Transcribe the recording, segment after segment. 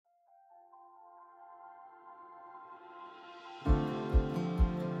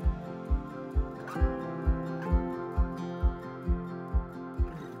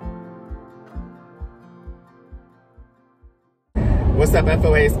What's up,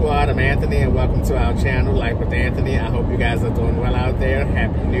 FOA squad? I'm Anthony and welcome to our channel, Life with Anthony. I hope you guys are doing well out there.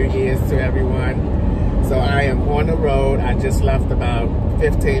 Happy New Year's to everyone. So I am on the road. I just left about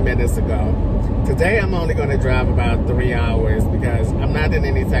 15 minutes ago. Today I'm only going to drive about 3 hours because I'm not in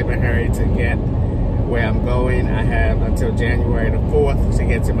any type of hurry to get where I'm going. I have until January the 4th to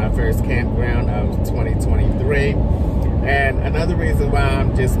get to my first campground of 2023. And another reason why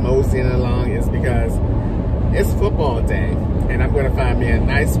I'm just moseying along is because it's football day. And I'm going to find me a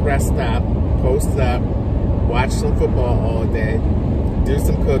nice rest stop, post up, watch some football all day, do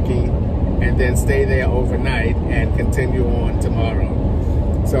some cooking, and then stay there overnight and continue on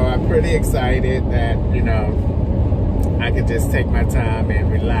tomorrow. So I'm pretty excited that, you know, I can just take my time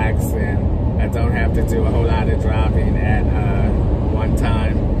and relax, and I don't have to do a whole lot of driving at one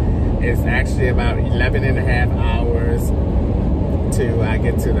time. It's actually about 11 and a half hours to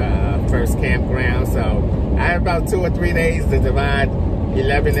get to the first campground. So I have about 2 or 3 days to divide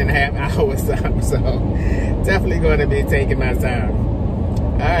 11 and a half hours up. So definitely going to be taking my time.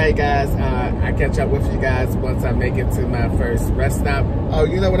 All right, guys, I catch up with you guys once I make it to my first rest stop. Oh,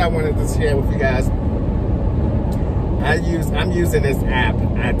 you know what I wanted to share with you guys? I'm using this app.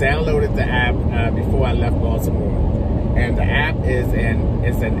 I downloaded the app before I left Baltimore, and the app is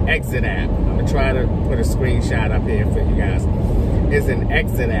an exit app. I'm gonna try to put a screenshot up here for you guys. It's an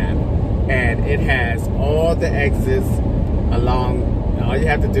exit app, and it has all the exits along. All you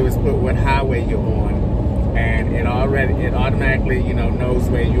have to do is put what highway you're on, and it automatically, you know, knows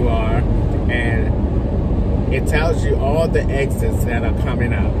where you are, and it tells you all the exits that are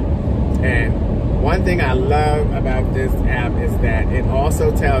coming up. And one thing I love about this app is that it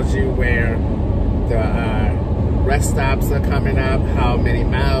also tells you where the rest stops are coming up, how many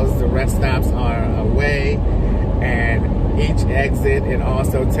miles the rest stops are away, and each exit, it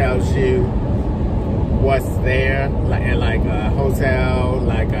also tells you what's there, like a hotel,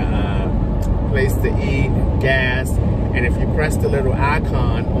 like a place to eat, gas. And if you press the little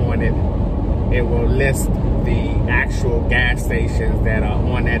icon on it, it will list the actual gas stations that are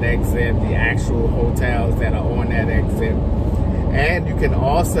on that exit, the actual hotels that are on that exit. And you can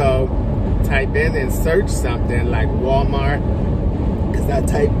also type in and search something like Walmart, because I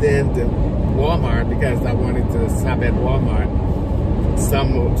typed in the Walmart because I wanted to stop at Walmart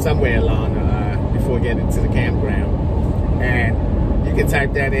somewhere along before getting to the campground. And you can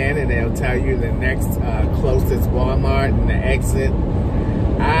type that in and it'll tell you the next closest Walmart and the exit.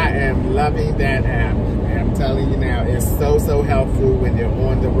 I am loving that app. And I'm telling you now, it's so helpful when you're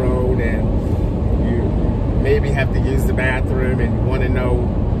on the road and you maybe have to use the bathroom and you want to know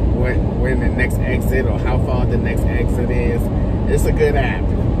when the next exit or how far the next exit is. It's a good app.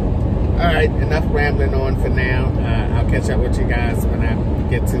 Alright, enough rambling on for now. I'll catch up with you guys when I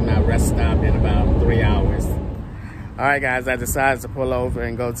get to my rest stop in about 3 hours. Alright guys, I decided to pull over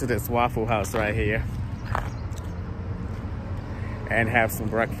and go to this Waffle House right here and have some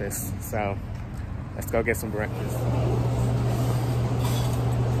breakfast. So let's go get some breakfast.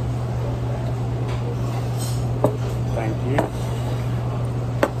 Thank you.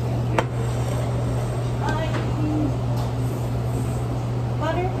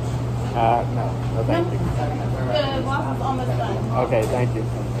 Butter? No, thank you. The waffle's almost done. Okay, thank you.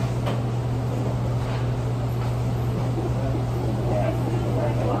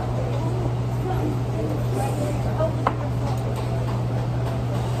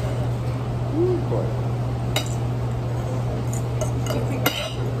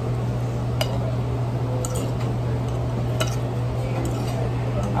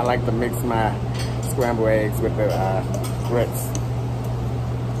 I like to mix my scrambled eggs with the grits.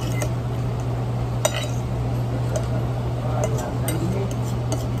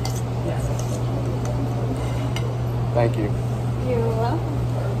 Thank you. You're welcome.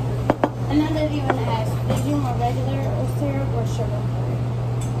 And I didn't even ask, did you want regular syrup or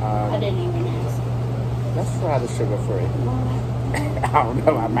sugar-free? I didn't even ask. Let's try the sugar-free. I don't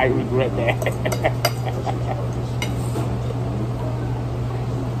know, I might regret that.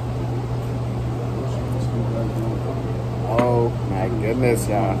 Oh my goodness,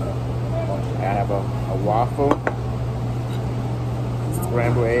 y'all. I have a waffle,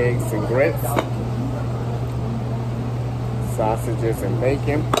 scrambled eggs and grits, sausages and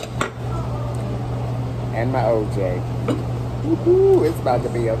bacon, and my OJ. Woohoo, it's about to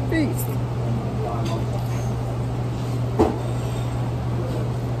be a feast.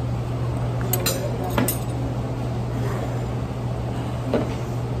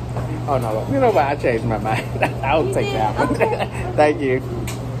 Oh no, you know what? I changed my mind. I'll take that one. Thank you.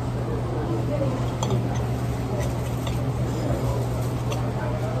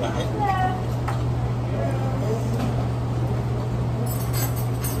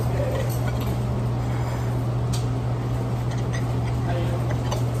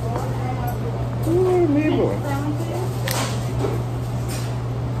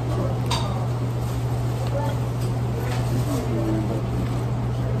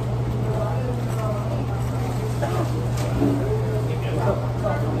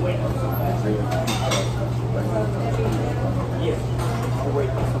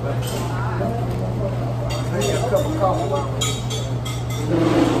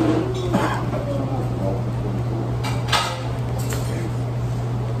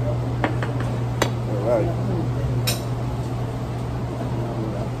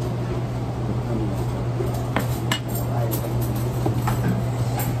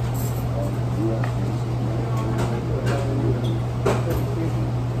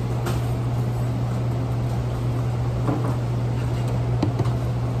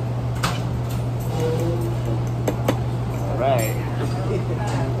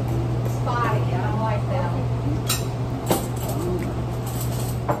 Spotty. I don't like that.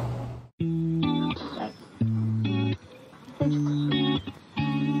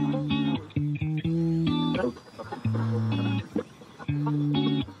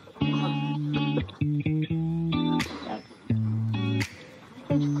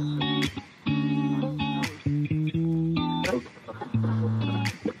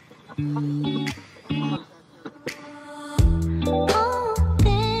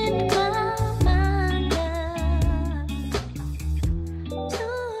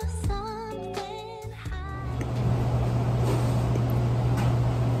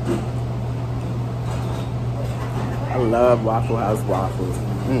 I love Waffle House waffles.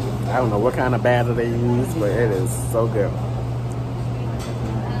 I don't know what kind of batter they use, but it is so good.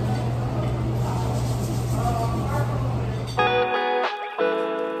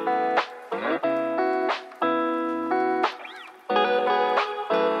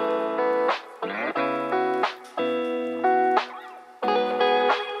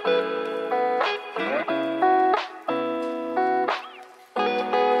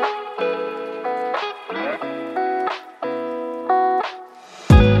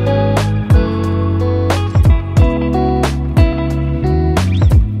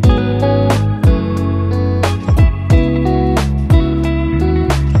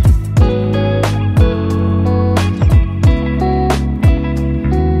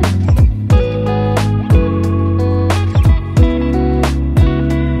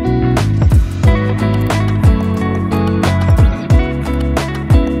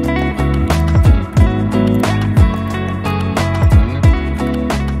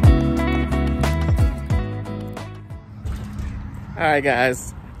 All right,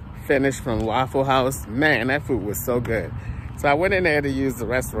 guys, finished from Waffle House. Man, that food was so good. So I went in there to use the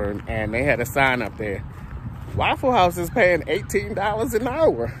restroom, and they had a sign up there. Waffle House is paying $18 an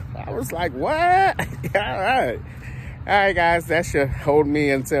hour. I was like, what? All right, guys, that should hold me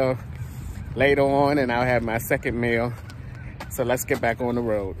until later on, and I'll have my second meal. So let's get back on the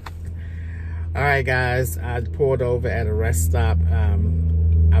road. All right, guys, I pulled over at a rest stop.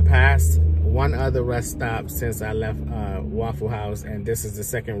 I passed one other rest stop since I left Waffle House, and this is the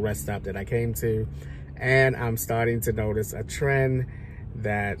second rest stop that I came to. And I'm starting to notice a trend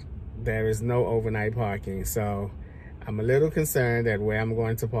that there is no overnight parking. So I'm a little concerned that where I'm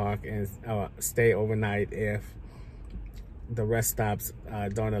going to park and stay overnight if the rest stops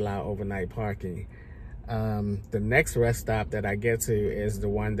don't allow overnight parking. The next rest stop that I get to is the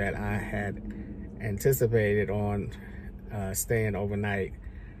one that I had anticipated on staying overnight.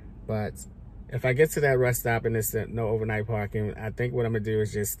 But if I get to that rest stop and it's no overnight parking, I think what I'm gonna do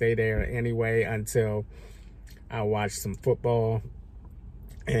is just stay there anyway until I watch some football.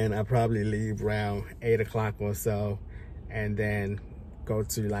 And I'll probably leave around 8 o'clock or so, and then go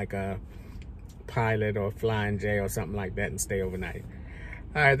to like a Pilot or Flying J or something like that and stay overnight.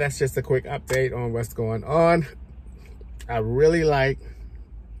 All right, that's just a quick update on what's going on. I really like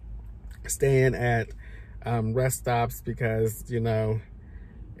staying at rest stops because, you know,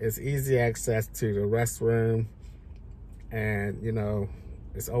 it's easy access to the restroom, and, you know,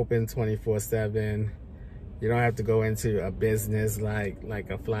 it's open 24/7. You don't have to go into a business like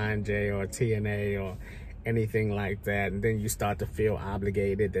a Flying J or a TNA or anything like that. And then you start to feel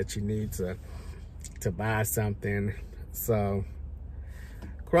obligated that you need to buy something. So,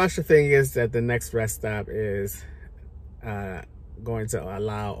 cross your fingers that the next rest stop is going to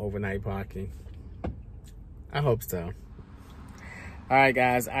allow overnight parking. I hope so. All right,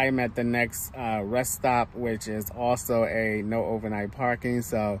 guys, I'm at the next rest stop, which is also a no overnight parking.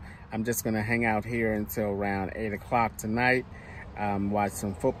 So I'm just gonna hang out here until around 8 o'clock tonight, watch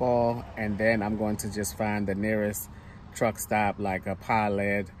some football, and then I'm going to just find the nearest truck stop like a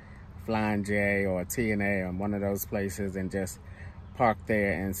Pilot, Flying J, or TNA, or one of those places, and just park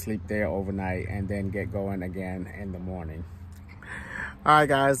there and sleep there overnight, and then get going again in the morning. All right,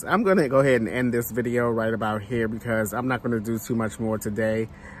 guys, I'm gonna go ahead and end this video right about here because I'm not gonna do too much more today.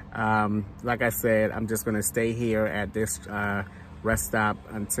 Like I said, I'm just gonna stay here at this rest stop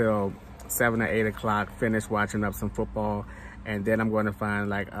until 7 or 8 o'clock, finish watching up some football, and then I'm gonna find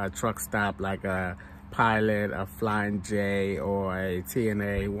like a truck stop like a Pilot, a Flying J, or a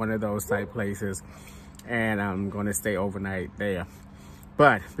TNA, one of those type places, and I'm gonna stay overnight there.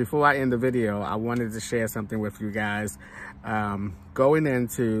 But before I end the video, I wanted to share something with you guys. Going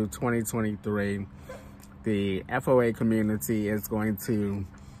into 2023, the FOA community is going to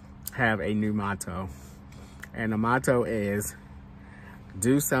have a new motto. And the motto is,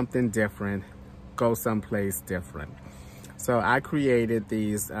 do something different, go someplace different. So I created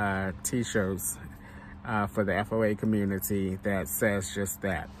these t-shirts, for the FOA community that says just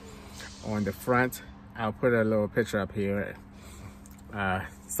that. On the front, I'll put a little picture up here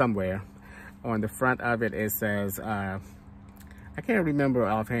somewhere. On the front of it, it says, I can't remember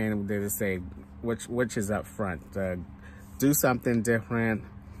offhand, did it say which is up front. Do something different,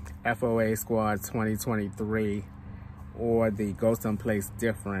 FOA Squad 2023, or the Go Someplace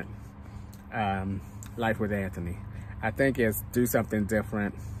Different, Life with Anthony. I think it's do something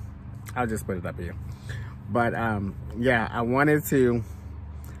different. I'll just put it up here. But yeah, I wanted to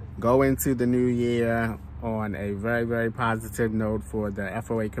go into the new year on a very, very positive note for the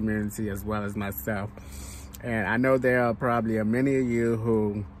FOA community as well as myself. And I know there are probably many of you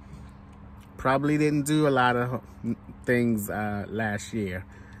who probably didn't do a lot of things last year.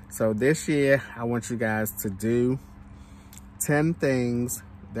 So this year, I want you guys to do 10 things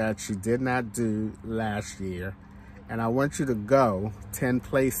that you did not do last year. And I want you to go 10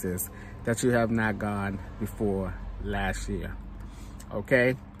 places that you have not gone before last year.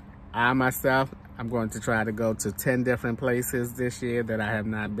 Okay? I myself, I'm going to try to go to 10 different places this year that I have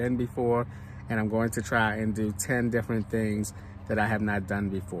not been before. And I'm going to try and do 10 different things that I have not done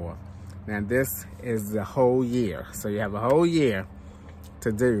before. Now this is the whole year. So you have a whole year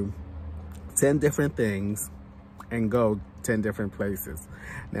to do 10 different things and go 10 different places.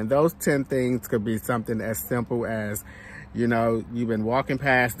 Now those 10 things could be something as simple as, you know, you've been walking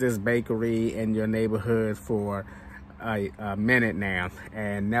past this bakery in your neighborhood for a minute now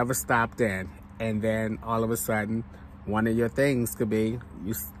and never stopped in. And then all of a sudden, one of your things could be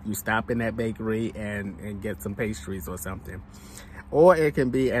you stop in that bakery and get some pastries or something. Or it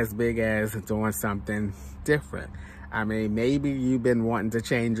can be as big as doing something different. I mean, maybe you've been wanting to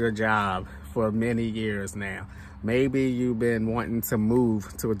change your job for many years now. Maybe you've been wanting to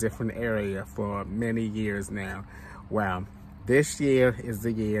move to a different area for many years now. Well, this year is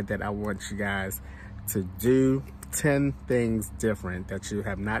the year that I want you guys to do 10 things different that you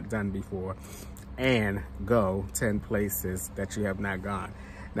have not done before and go 10 places that you have not gone.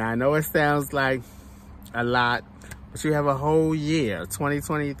 Now, I know it sounds like a lot, but you have a whole year,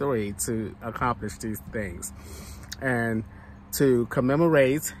 2023, to accomplish these things. And to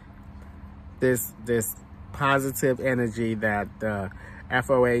commemorate this positive energy that the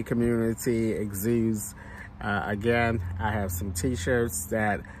FOA community exudes, again, I have some t-shirts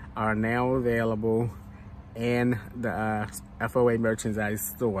that are now available in the FOA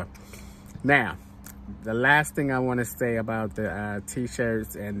merchandise store. Now, the last thing I want to say about the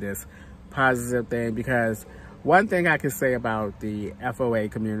t-shirts and this positive thing, because one thing I can say about the FOA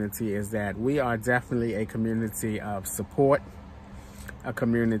community is that we are definitely a community of support, a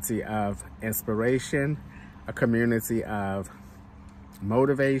community of inspiration, a community of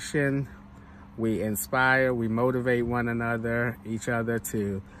motivation. We inspire, we motivate one another, each other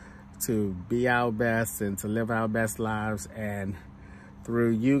to be our best and to live our best lives. And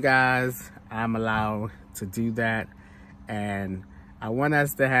through you guys, I'm allowed to do that. And I want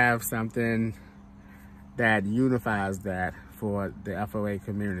us to have something that unifies that for the FOA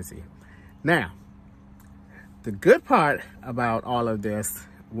community. Now, the good part about all of this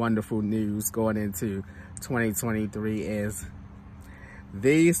wonderful news going into 2023 is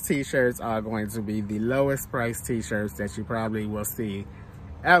these t-shirts are going to be the lowest price t-shirts that you probably will see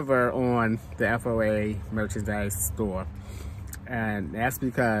ever on the FOA merchandise store. And that's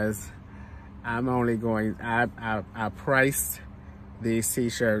because I'm only going, I priced these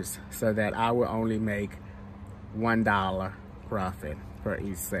t-shirts so that I will only make $1 profit per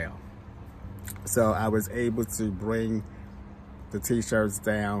each sale. So I was able to bring the t-shirts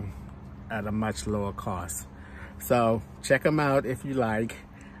down at a much lower cost. So check them out if you like.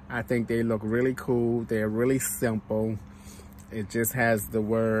 I think they look really cool. They're really simple. It just has the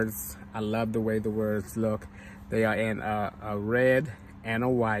words. I love the way the words look. They are in a red and a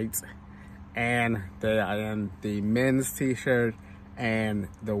white, and they are in the men's t-shirt and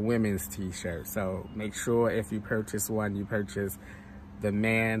the women's t-shirt. So make sure if you purchase one, you purchase the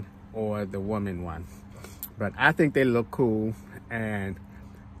man or the woman one. But I think they look cool. And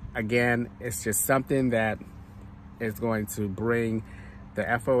again, it's just something that is going to bring the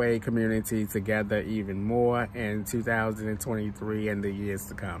FOA community together even more in 2023 and the years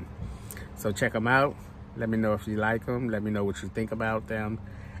to come. So check them out. Let me know if you like them. Let me know what you think about them.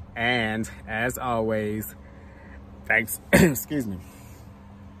 And as always, thanks. Excuse me.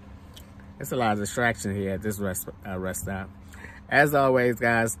 There's a lot of distraction here at this rest stop. As always,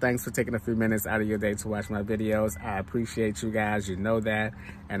 guys, thanks for taking a few minutes out of your day to watch my videos. I appreciate you guys. You know that.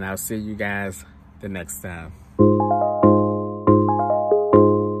 And I'll see you guys the next time.